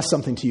can confess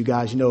something to you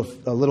guys, you know,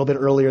 a little bit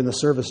earlier in the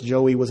service,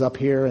 Joey was up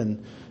here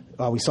and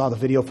we saw the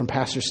video from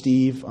Pastor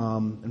Steve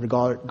in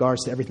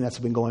regards to everything that's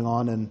been going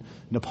on in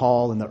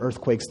Nepal and the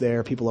earthquakes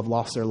there. People have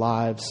lost their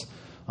lives.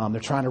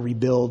 They're trying to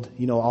rebuild,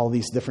 you know, all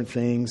these different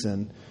things.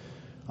 And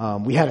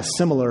we had a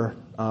similar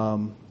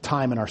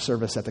time in our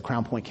service at the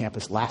Crown Point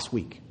campus last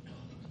week.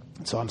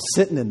 So I'm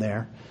sitting in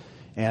there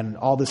and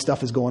all this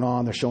stuff is going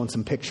on. They're showing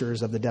some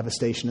pictures of the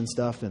devastation and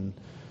stuff. And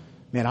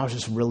man, I was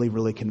just really,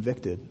 really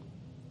convicted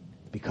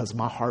because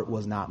my heart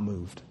was not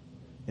moved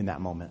in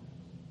that moment.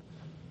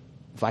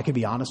 If I could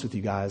be honest with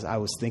you guys, I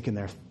was thinking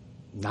they're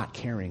not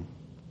caring.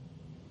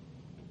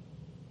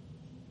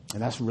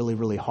 And that's really,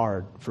 really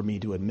hard for me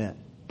to admit,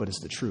 but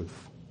it's the truth.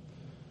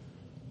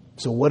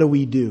 So what do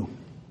we do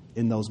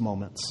in those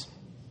moments?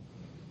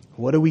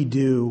 What do we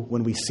do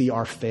when we see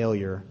our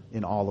failure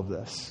in all of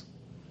this?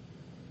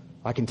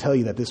 I can tell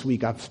you that this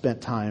week I've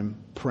spent time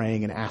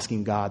praying and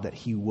asking God that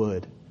he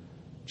would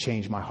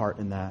change my heart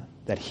in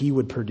that he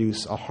would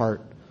produce a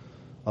heart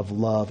of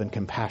love and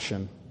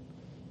compassion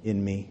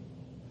in me.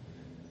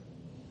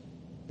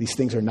 These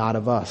things are not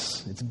of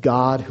us. It's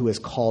God who has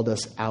called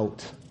us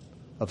out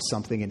of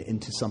something and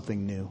into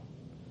something new.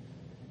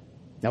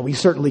 Now, we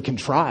certainly can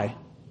try.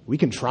 We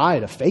can try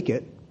to fake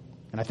it.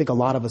 And I think a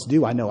lot of us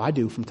do. I know I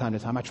do from time to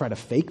time. I try to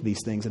fake these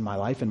things in my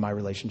life and my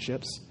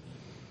relationships.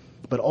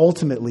 But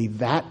ultimately,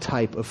 that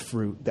type of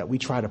fruit that we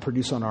try to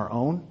produce on our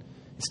own,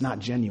 it's not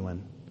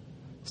genuine.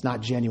 It's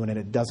not genuine, and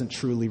it doesn't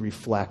truly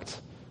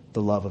reflect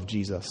the love of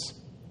Jesus.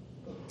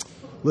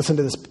 Listen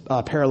to this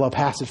parallel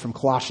passage from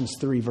Colossians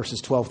 3,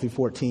 verses 12 through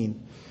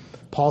 14.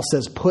 Paul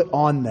says, "Put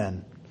on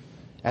then,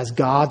 as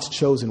God's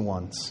chosen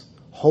ones,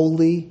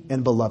 holy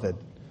and beloved,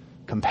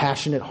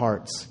 compassionate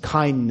hearts,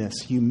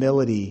 kindness,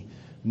 humility,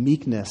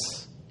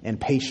 meekness, and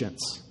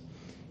patience,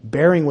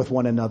 bearing with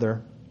one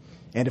another,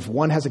 and if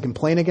one has a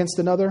complaint against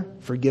another,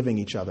 forgiving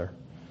each other.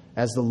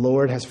 As the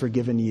Lord has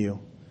forgiven you,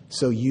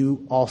 so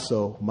you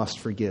also must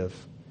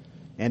forgive.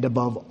 And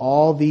above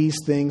all these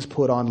things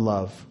put on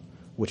love,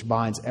 which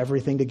binds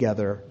everything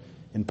together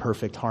in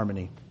perfect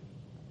harmony."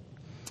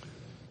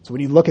 So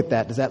when you look at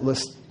that, does that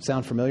list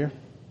sound familiar?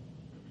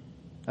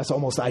 That's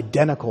almost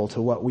identical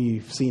to what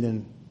we've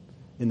seen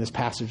in this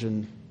passage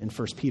in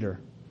 1 Peter.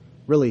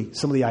 Really,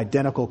 some of the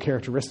identical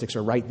characteristics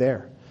are right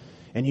there.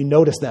 And you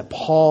notice that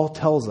Paul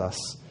tells us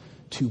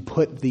to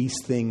put these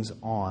things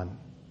on.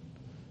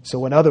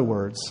 So in other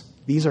words,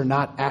 These are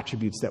not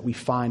attributes that we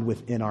find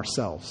within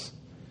ourselves.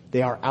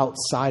 They are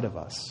outside of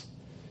us.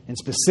 And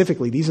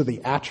specifically, these are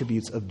the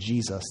attributes of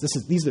Jesus.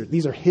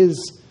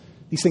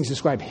 These things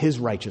describe his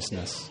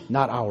righteousness,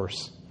 not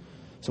ours.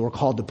 So we're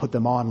called to put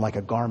them on like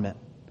a garment.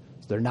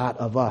 They're not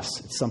of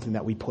us. It's something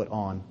that we put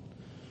on.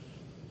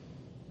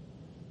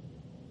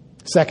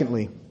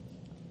 Secondly,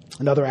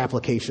 another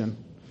application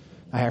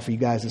I have for you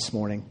guys this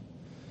morning.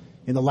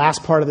 In the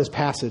last part of this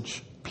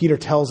passage, Peter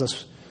tells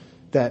us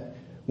that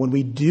when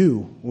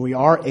we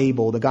are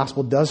able, the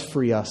gospel does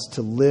free us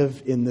to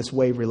live in this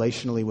way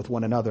relationally with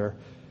one another,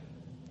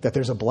 that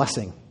there's a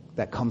blessing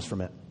that comes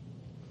from it.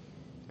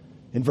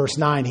 In verse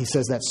 9, he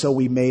says that so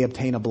we may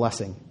obtain a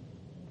blessing.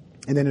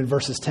 And then in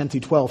verses 10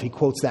 through 12, he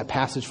quotes that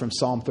passage from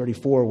Psalm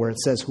 34 where it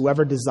says,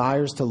 whoever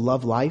desires to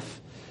love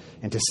life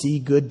and to see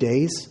good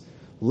days,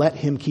 let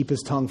him keep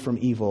his tongue from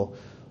evil.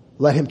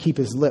 Let him keep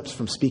his lips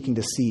from speaking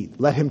deceit.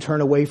 Let him turn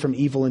away from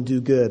evil and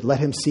do good. Let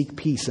him seek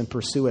peace and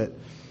pursue it.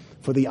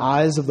 For the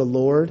eyes of the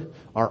Lord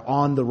are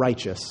on the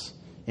righteous,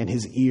 and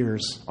his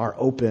ears are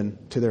open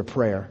to their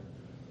prayer.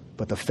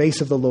 But the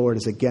face of the Lord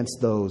is against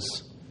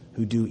those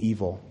who do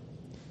evil.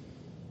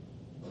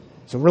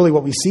 So really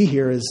what we see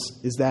here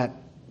is that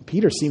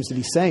Peter seems to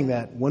be saying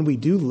that when we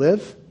do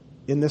live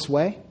in this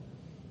way,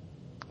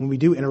 when we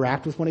do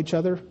interact with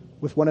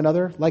one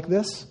another like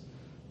this,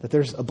 that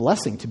there's a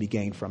blessing to be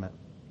gained from it.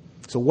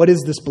 So what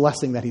is this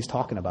blessing that he's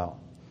talking about?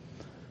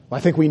 Well,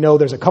 I think we know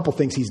there's a couple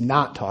things he's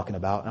not talking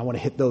about, and I want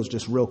to hit those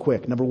just real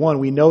quick. Number one,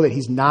 we know that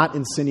he's not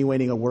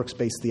insinuating a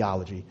works-based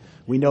theology.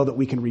 We know that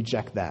we can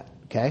reject that,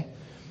 okay?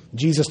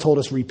 Jesus told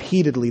us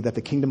repeatedly that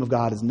the kingdom of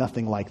God is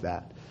nothing like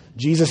that.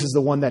 Jesus is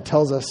the one that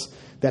tells us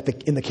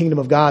that in the kingdom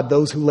of God,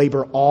 those who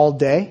labor all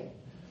day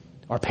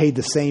are paid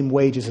the same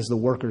wages as the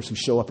workers who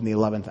show up in the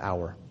 11th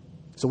hour.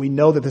 So we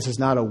know that this is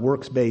not a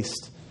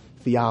works-based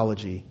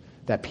theology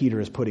that Peter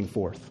is putting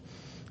forth.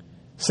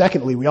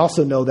 Secondly, we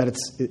also know that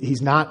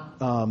he's not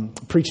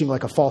preaching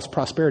like a false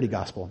prosperity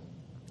gospel.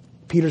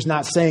 Peter's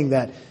not saying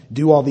that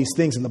do all these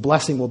things and the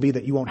blessing will be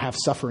that you won't have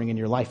suffering in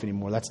your life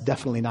anymore. That's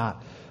definitely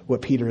not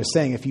what Peter is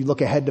saying. If you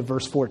look ahead to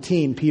verse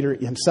 14, Peter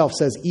himself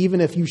says,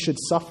 even if you should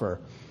suffer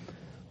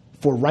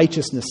for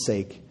righteousness'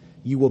 sake,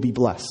 you will be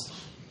blessed.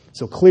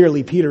 So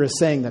clearly, Peter is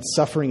saying that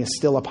suffering is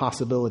still a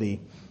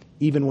possibility,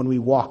 even when we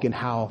walk in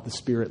how the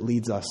Spirit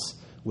leads us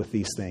with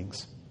these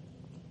things.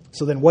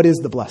 So then what is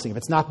the blessing? If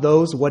it's not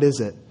those, what is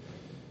it?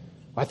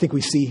 I think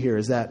we see here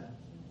is that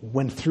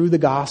when through the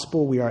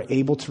gospel we are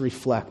able to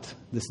reflect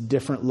this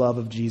different love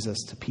of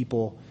Jesus to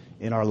people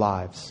in our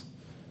lives,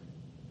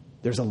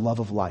 there's a love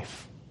of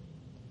life.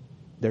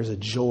 There's a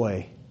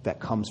joy that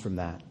comes from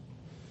that.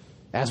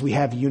 As we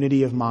have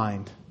unity of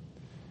mind,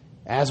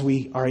 as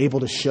we are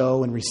able to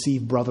show and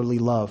receive brotherly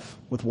love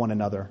with one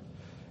another,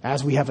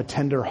 as we have a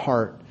tender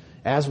heart,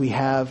 as we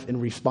have and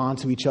respond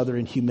to each other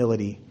in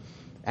humility,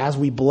 as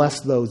we bless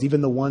those, even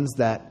the ones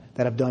that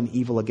have done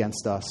evil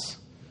against us,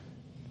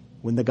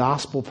 when the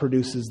gospel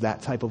produces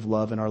that type of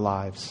love in our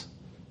lives,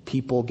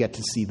 people get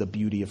to see the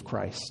beauty of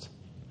Christ.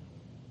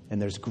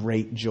 And there's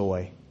great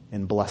joy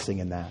and blessing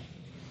in that.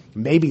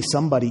 Maybe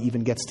somebody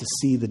even gets to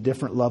see the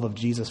different love of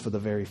Jesus for the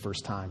very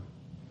first time.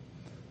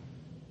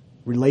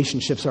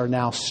 Relationships are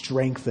now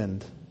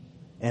strengthened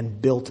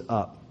and built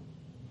up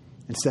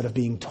instead of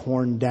being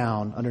torn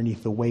down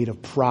underneath the weight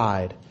of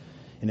pride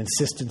and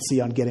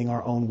insistency on getting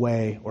our own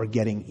way or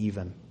getting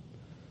even.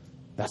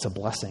 That's a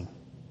blessing.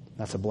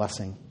 That's a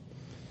blessing.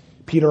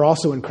 Peter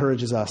also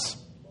encourages us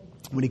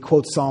when he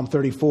quotes Psalm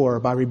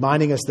 34 by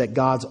reminding us that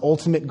God's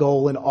ultimate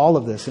goal in all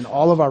of this, in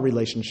all of our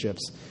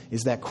relationships,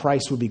 is that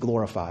Christ would be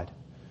glorified.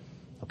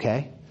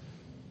 Okay?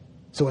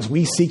 So as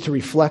we seek to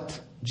reflect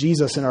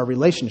Jesus in our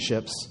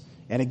relationships,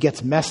 and it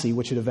gets messy,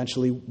 which it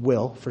eventually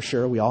will, for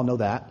sure, we all know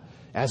that,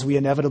 as we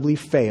inevitably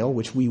fail,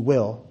 which we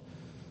will,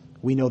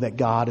 we know that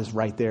God is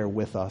right there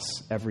with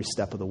us every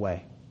step of the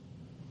way.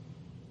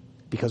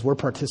 Because we're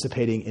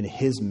participating in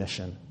his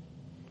mission.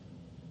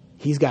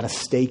 He's got a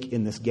stake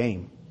in this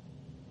game.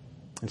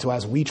 And so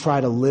as we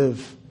try to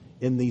live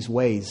in these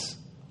ways,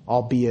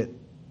 albeit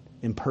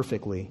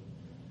imperfectly,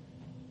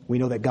 we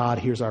know that God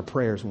hears our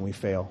prayers when we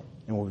fail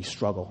and when we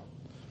struggle.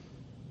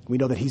 We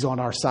know that he's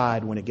on our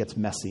side when it gets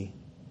messy.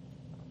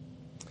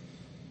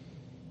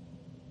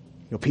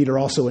 You know, Peter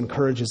also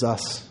encourages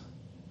us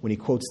when he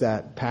quotes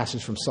that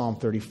passage from Psalm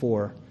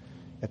 34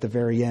 at the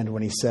very end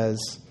when he says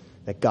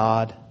that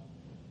God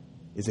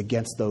is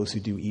against those who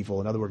do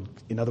evil.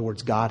 In other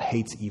words, God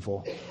hates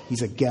evil.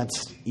 He's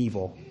against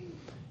evil.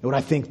 And what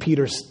I think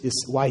Peter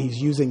is why he's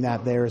using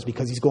that there is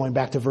because he's going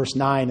back to verse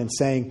 9 and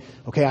saying,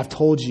 okay, I've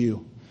told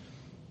you,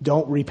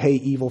 don't repay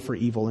evil for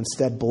evil.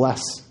 Instead,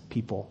 bless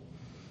people.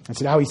 And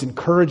so now he's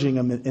encouraging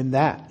them in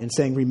that and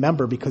saying,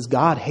 remember, because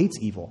God hates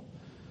evil.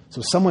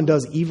 So if someone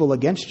does evil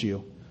against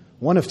you,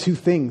 one of two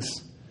things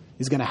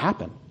is going to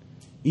happen.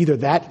 Either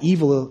that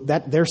evil,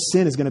 that their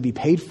sin is going to be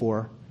paid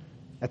for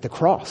at the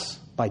cross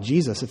by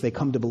Jesus if they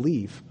come to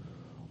believe,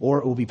 or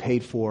it will be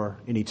paid for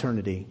in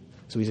eternity.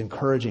 So he's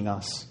encouraging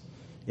us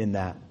in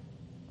that.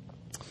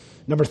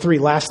 Number 3,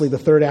 lastly, the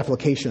third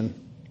application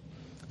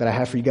that I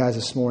have for you guys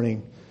this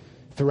morning.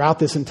 Throughout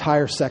this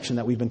entire section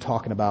that we've been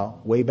talking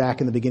about, way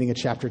back in the beginning of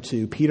chapter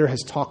 2, Peter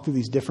has talked through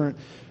these different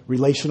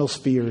relational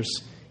spheres.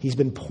 He's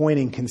been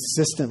pointing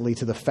consistently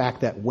to the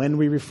fact that when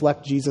we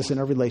reflect Jesus in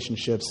our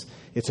relationships,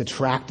 it's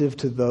attractive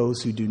to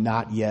those who do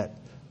not yet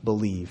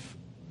believe.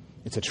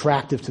 It's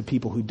attractive to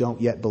people who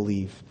don't yet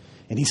believe.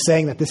 And he's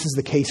saying that this is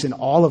the case in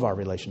all of our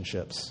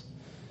relationships.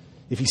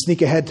 If you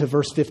sneak ahead to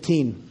verse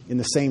 15 in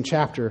the same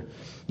chapter,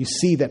 you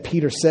see that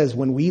Peter says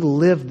when we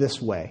live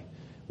this way,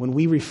 when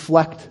we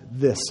reflect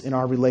this in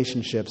our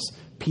relationships,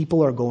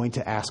 people are going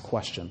to ask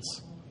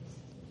questions.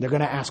 They're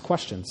going to ask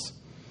questions.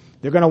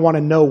 They're going to want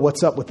to know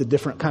what's up with the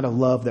different kind of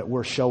love that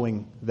we're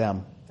showing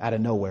them out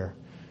of nowhere.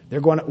 They're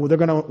going to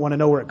want to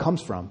know where it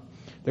comes from.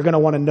 They're going to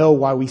want to know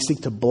why we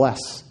seek to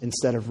bless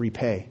instead of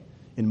repay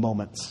in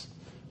moments.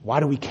 Why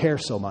do we care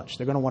so much?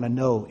 They're going to want to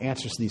know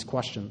answers to these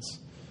questions.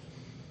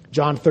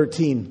 John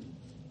 13,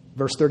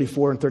 verse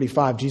 34 and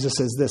 35, Jesus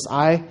says this,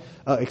 a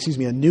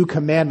new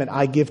commandment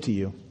I give to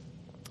you,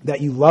 that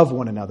you love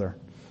one another,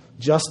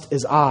 just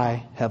as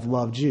I have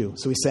loved you.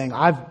 So he's saying,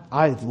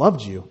 I've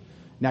loved you.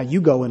 Now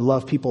you go and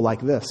love people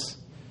like this.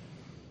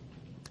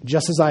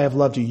 Just as I have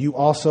loved you, you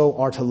also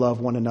are to love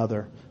one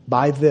another.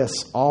 By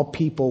this, all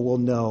people will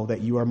know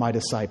that you are my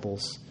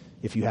disciples,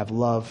 if you have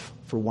love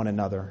for one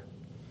another.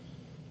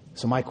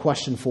 So my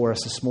question for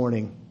us this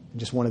morning,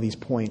 just one of these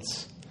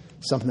points,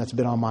 something that's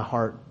been on my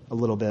heart a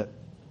little bit,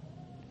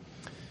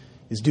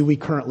 is do we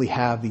currently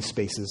have these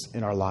spaces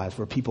in our lives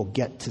where people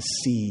get to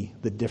see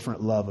the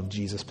different love of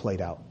Jesus played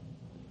out?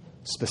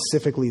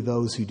 Specifically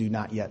those who do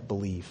not yet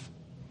believe.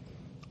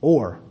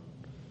 Or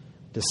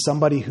does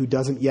somebody who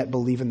doesn't yet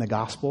believe in the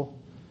gospel,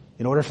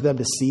 in order for them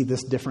to see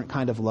this different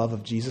kind of love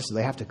of Jesus,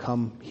 they have to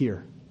come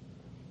here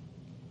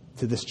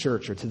to this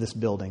church or to this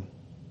building?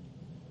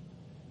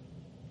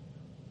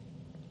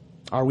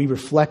 Are we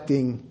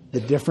reflecting the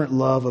different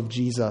love of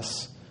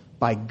Jesus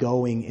by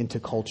going into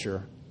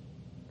culture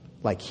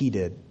like he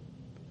did?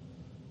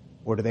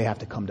 Or do they have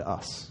to come to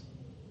us?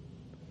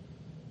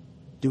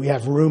 Do we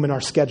have room in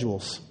our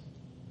schedules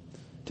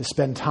to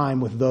spend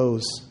time with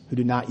those who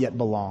do not yet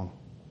belong?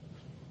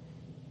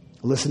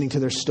 Listening to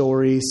their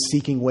stories,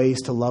 seeking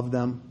ways to love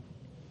them?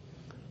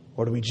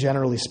 Or do we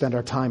generally spend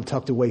our time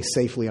tucked away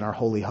safely in our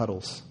holy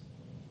huddles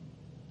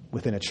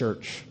within a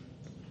church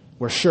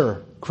where,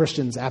 sure,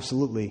 Christians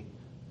absolutely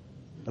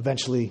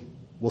eventually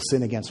will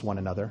sin against one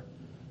another,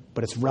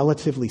 but it's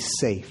relatively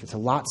safe. It's a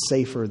lot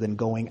safer than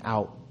going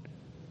out,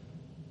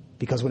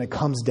 because when it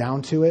comes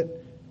down to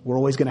it, we're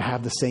always going to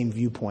have the same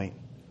viewpoint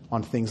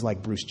on things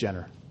like Bruce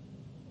Jenner.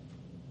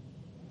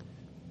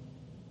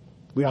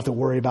 We don't have to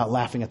worry about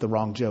laughing at the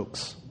wrong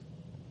jokes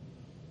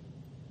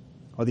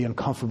or the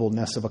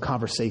uncomfortableness of a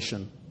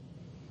conversation.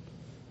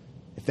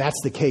 If that's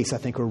the case, I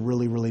think we're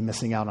really, really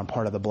missing out on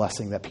part of the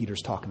blessing that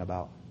Peter's talking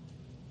about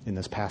in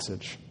this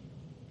passage.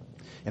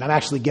 And I'm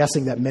actually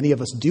guessing that many of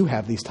us do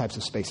have these types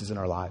of spaces in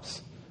our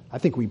lives. I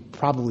think we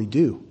probably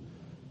do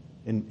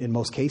in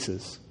most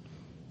cases,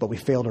 but we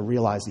fail to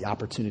realize the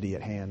opportunity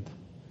at hand.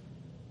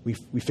 We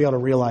fail to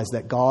realize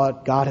that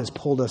God has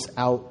pulled us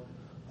out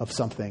of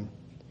something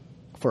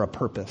for a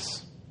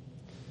purpose.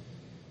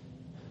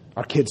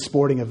 Our kids'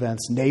 sporting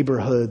events,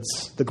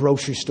 neighborhoods, the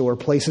grocery store,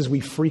 places we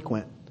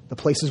frequent, the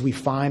places we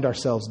find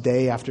ourselves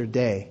day after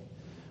day.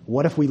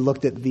 What if we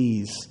looked at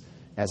these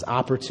as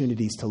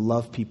opportunities to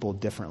love people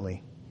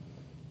differently,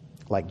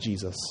 like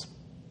Jesus?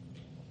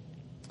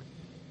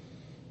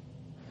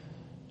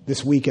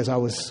 This week, as I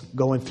was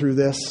going through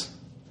this,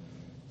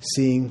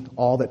 seeing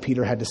all that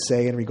Peter had to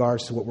say in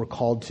regards to what we're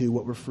called to,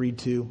 what we're freed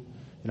to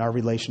in our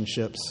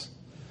relationships,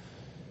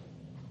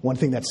 one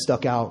thing that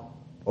stuck out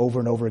over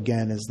and over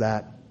again is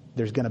that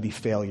there's going to be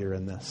failure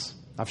in this.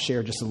 I've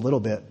shared just a little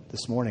bit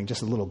this morning,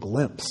 just a little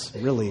glimpse,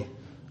 really,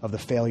 of the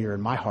failure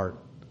in my heart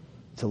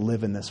to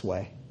live in this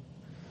way.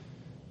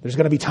 There's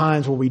going to be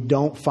times where we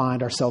don't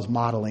find ourselves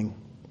modeling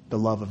the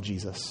love of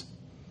Jesus.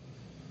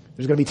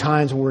 There's going to be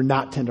times when we're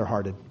not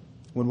tenderhearted,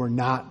 when we're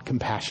not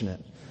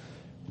compassionate.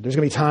 There's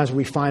going to be times where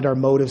we find our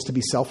motives to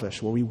be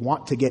selfish, where we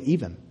want to get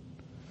even.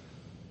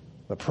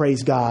 But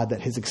praise God that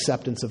his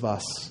acceptance of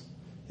us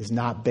is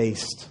not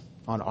based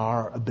on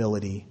our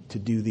ability to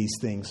do these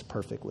things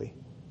perfectly,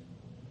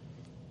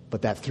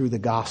 but that through the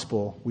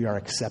gospel we are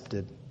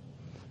accepted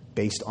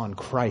based on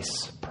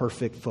Christ's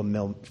perfect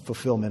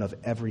fulfillment of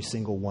every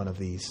single one of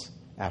these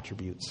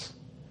attributes.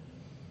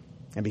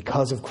 And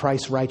because of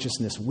Christ's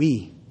righteousness,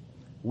 we,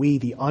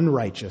 the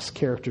unrighteous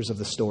characters of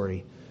the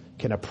story,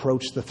 can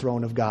approach the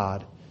throne of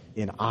God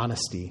in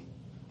honesty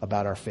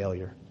about our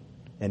failure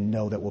and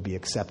know that we'll be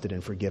accepted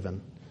and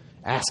forgiven,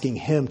 asking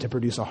him to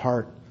produce a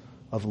heart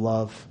of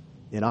love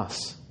in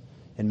us.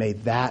 And may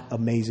that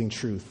amazing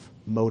truth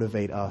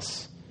motivate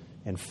us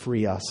and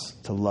free us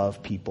to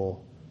love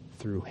people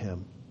through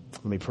him.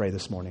 Let me pray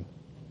this morning.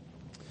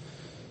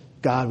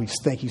 God, we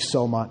just thank you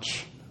so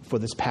much for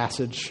this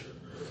passage.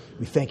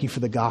 We thank you for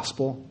the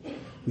gospel.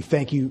 We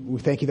thank you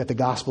that the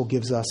gospel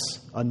gives us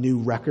a new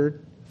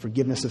record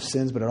forgiveness of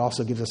sins, but it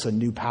also gives us a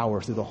new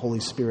power through the Holy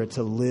Spirit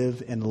to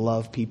live and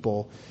love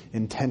people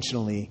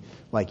intentionally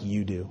like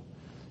you do,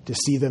 to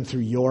see them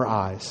through your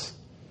eyes,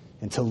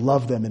 and to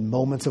love them in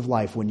moments of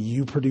life when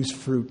you produce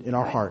fruit in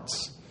our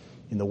hearts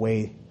in the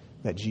way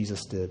that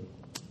Jesus did.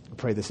 I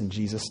pray this in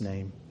Jesus'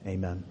 name.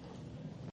 Amen.